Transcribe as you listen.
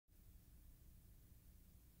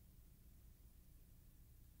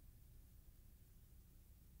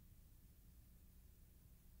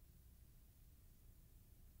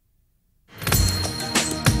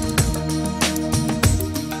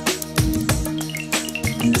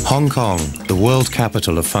Hong Kong, the world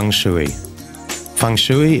capital of Feng Shui. Feng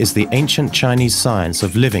Shui is the ancient Chinese science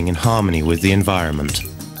of living in harmony with the environment.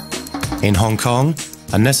 In Hong Kong,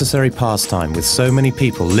 a necessary pastime with so many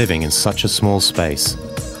people living in such a small space.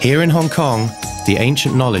 Here in Hong Kong, the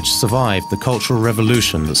ancient knowledge survived the cultural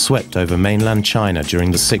revolution that swept over mainland China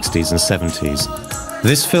during the 60s and 70s.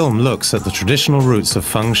 This film looks at the traditional roots of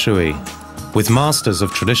Feng Shui, with masters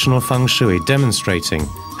of traditional Feng Shui demonstrating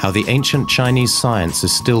how the ancient Chinese science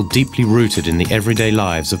is still deeply rooted in the everyday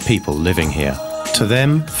lives of people living here. To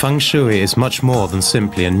them, Feng Shui is much more than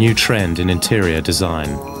simply a new trend in interior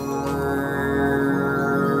design.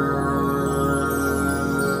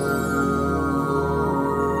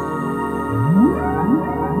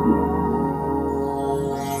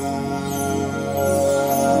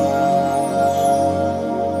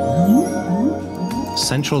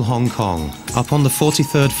 Central Hong Kong. Up on the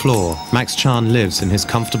 43rd floor, Max Chan lives in his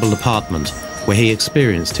comfortable apartment where he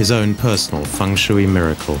experienced his own personal Feng Shui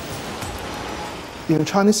miracle. In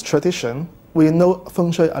Chinese tradition, we know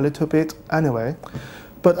Feng Shui a little bit anyway,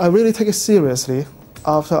 but I really take it seriously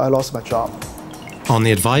after I lost my job. On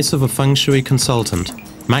the advice of a Feng Shui consultant,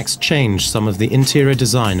 Max changed some of the interior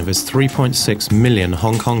design of his 3.6 million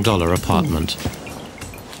Hong Kong dollar apartment.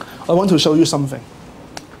 I want to show you something.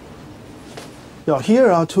 Yeah, here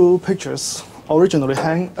are two pictures originally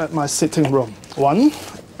hang at my sitting room. One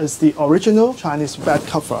is the original Chinese bed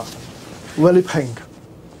cover, very pink,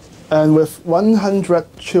 and with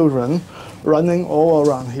 100 children running all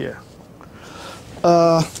around here.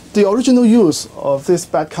 The original use of this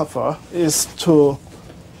bed cover is to,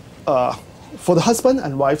 for the husband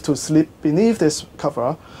and wife to sleep beneath this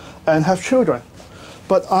cover and have children.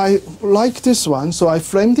 But I like this one, so I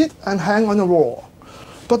framed it and hang on the wall.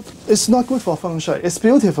 But it's not good for Feng Shui. It's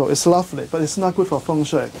beautiful, it's lovely, but it's not good for Feng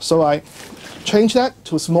Shui. So I changed that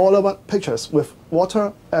to smaller pictures with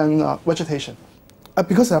water and vegetation.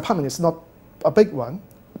 Because the apartment is not a big one,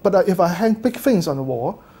 but if I hang big things on the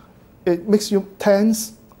wall, it makes you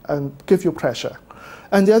tense and give you pressure.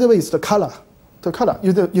 And the other way is the color. The color,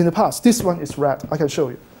 in the past, this one is red. I can show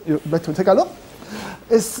you. You'd like to take a look?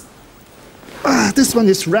 This one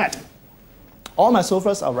is red. All my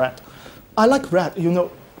sofas are red. I like red, you know,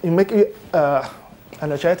 it makes you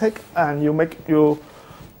energetic and you make you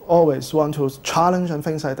always want to challenge and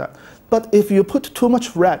things like that. But if you put too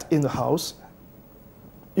much red in the house,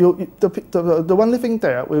 the one living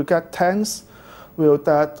there will get tense, will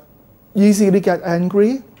that easily get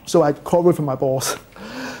angry, so I quarrel with my boss,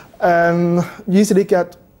 and easily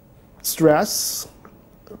get stressed.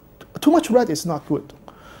 Too much red is not good.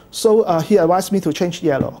 So he advised me to change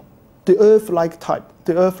yellow, the earth-like type,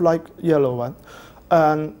 the earth-like yellow one.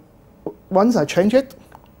 And once I change it,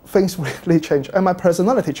 things really change. And my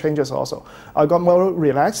personality changes also. I got more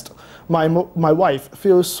relaxed. My wife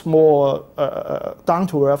feels more down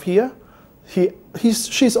to earth here.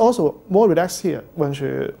 She's also more relaxed here when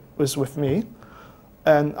she was with me.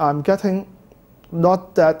 And I'm getting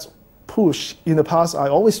not that push. In the past, I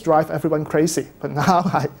always drive everyone crazy. But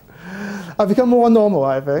now I become more normal,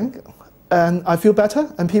 I think. And I feel better,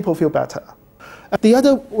 and people feel better. And the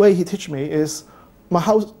other way he teach me is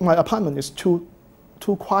my apartment is too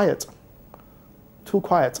quiet,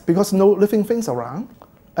 because no living things around,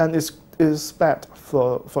 and it's bad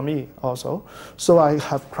for me also. So I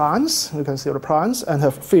have plants, you can see the plants, and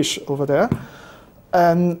have fish over there,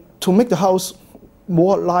 and to make the house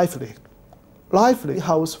more lively. Lively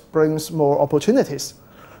house brings more opportunities,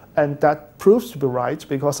 and that proves to be right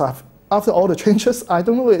because after all the changes, I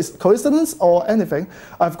don't know if it's coincidence or anything,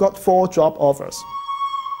 I've got 4 job offers.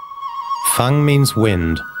 Feng means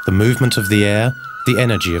wind, the movement of the air, the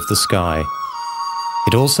energy of the sky.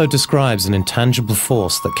 It also describes an intangible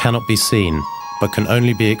force that cannot be seen, but can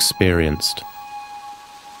only be experienced.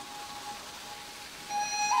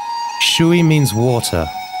 Shui means water,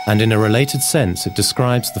 and in a related sense it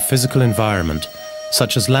describes the physical environment,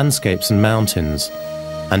 such as landscapes and mountains,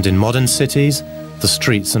 and in modern cities, the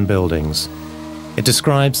streets and buildings. It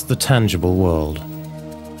describes the tangible world.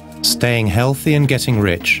 Staying healthy and getting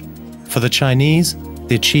rich. For the Chinese,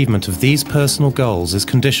 the achievement of these personal goals is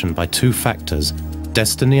conditioned by 2 factors,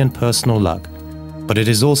 destiny and personal luck, but it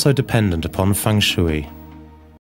is also dependent upon Feng Shui.